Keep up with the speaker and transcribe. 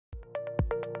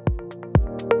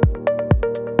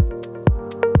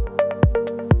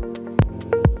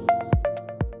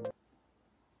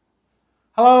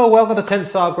Hello, welcome to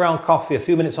Tensar Ground Coffee, a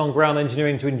few minutes on ground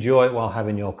engineering to enjoy while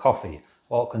having your coffee.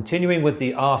 Well, continuing with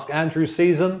the Ask Andrew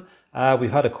season,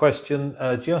 we've had a question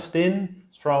just in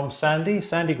from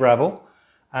Sandy Gravel,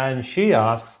 and she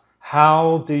asks,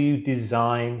 how do you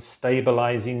design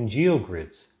stabilizing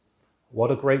geogrids?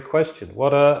 What a great question.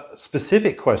 What a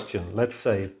specific question, let's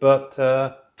say,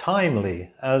 but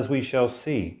timely, as we shall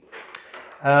see.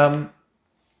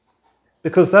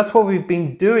 Because that's what we've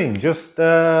been doing just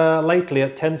lately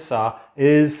at Tensar,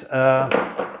 is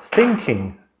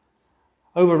thinking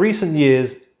over recent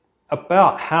years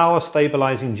about how a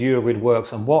stabilizing geogrid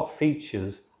works and what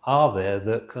features are there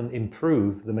that can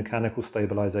improve the mechanical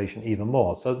stabilization even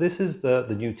more. So this is the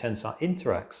new Tensar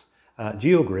InterAx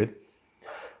geogrid.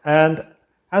 And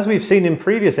as we've seen in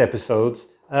previous episodes,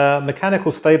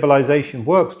 mechanical stabilization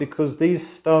works because these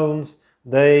stones,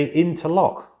 they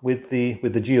interlock with the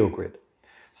geogrid.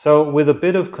 So with a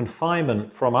bit of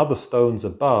confinement from other stones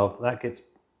above, that gets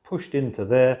pushed into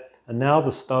there, and now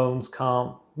the stones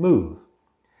can't move.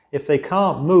 If they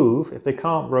can't move, if they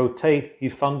can't rotate, you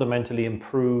fundamentally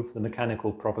improve the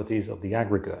mechanical properties of the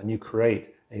aggregate and you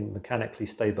create a mechanically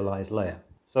stabilized layer.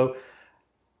 So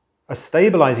a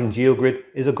stabilizing geogrid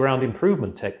is a ground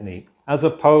improvement technique, as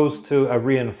opposed to a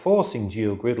reinforcing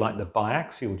geogrid like the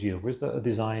biaxial geogrids that are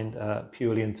designed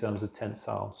purely in terms of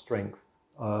tensile strength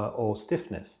or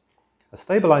stiffness. A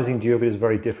stabilizing geogrid is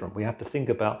very different. We have to think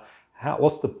about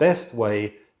what's the best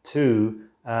way to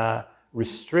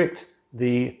restrict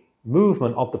the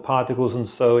movement of the particles and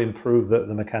so improve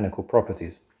the mechanical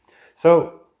properties.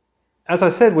 So as I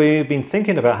said, we've been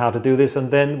thinking about how to do this, and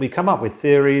then we come up with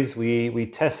theories, we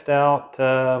test out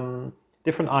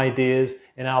different ideas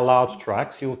in our large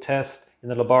tracks. You'll test in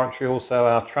the laboratory also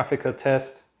our trafficker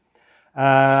test.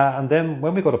 And then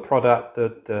when we've got a product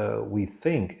that we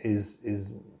think is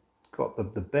got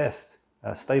the best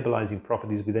stabilizing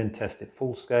properties, we then test it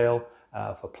full scale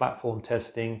for platform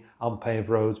testing, unpaved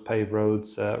roads, paved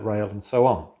roads, rail and so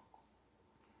on.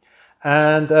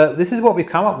 And this is what we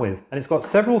come up with, and it's got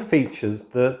several features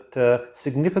that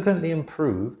significantly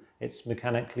improve its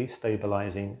mechanically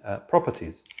stabilizing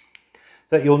properties.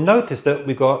 So you'll notice that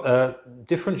we've got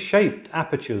different shaped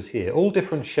apertures here, all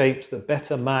different shapes that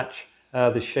better match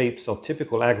the shapes of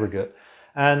typical aggregate.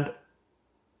 And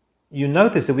you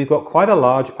notice that we've got quite a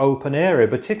large open area,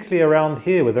 particularly around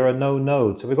here where there are no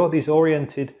nodes. So we've got these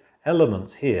oriented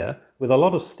elements here with a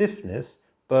lot of stiffness,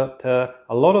 but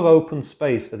a lot of open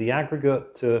space for the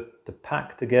aggregate to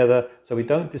pack together, so we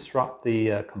don't disrupt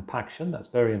the compaction. That's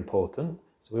very important.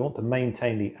 So we want to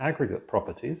maintain the aggregate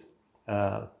properties.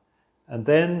 And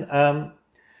then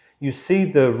you see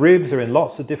the ribs are in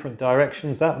lots of different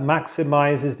directions. That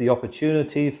maximizes the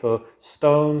opportunity for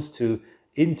stones to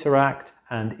interact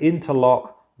and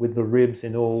interlock with the ribs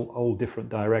in all different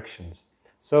directions.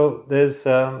 So there's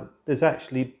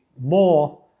actually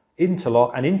more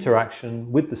interlock and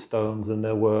interaction with the stones than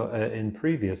there were in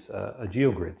previous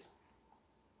geogrids.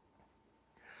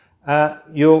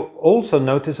 You'll also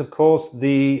notice, of course,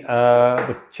 the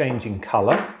changing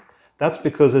color. That's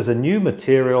because there's a new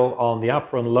material on the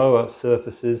upper and lower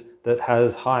surfaces that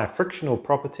has higher frictional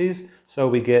properties, so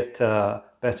we get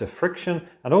better friction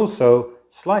and also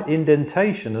slight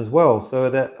indentation as well, so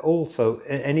that also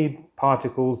any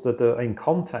particles that are in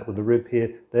contact with the rib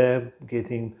here, they're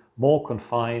getting more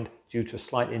confined due to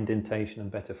slight indentation and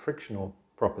better frictional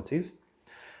properties.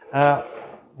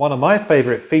 One of my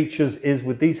favorite features is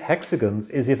with these hexagons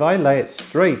is if I lay it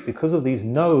straight, because of these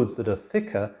nodes that are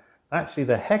thicker, actually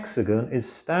the hexagon is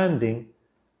standing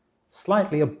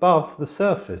slightly above the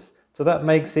surface. So that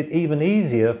makes it even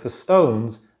easier for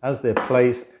stones as they're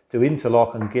placed to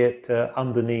interlock and get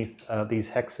underneath these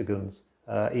hexagons,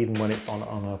 even when it's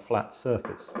on a flat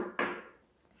surface.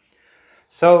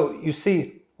 So you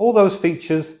see all those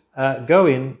features go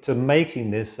into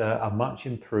making this a much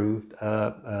improved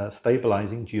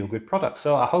stabilizing geogrid product.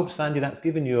 So I hope, Sandy, that's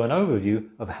given you an overview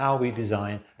of how we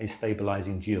design a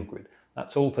stabilizing geogrid.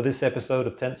 That's all for this episode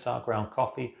of Tensar Ground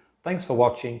Coffee. Thanks for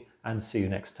watching and see you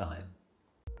next time.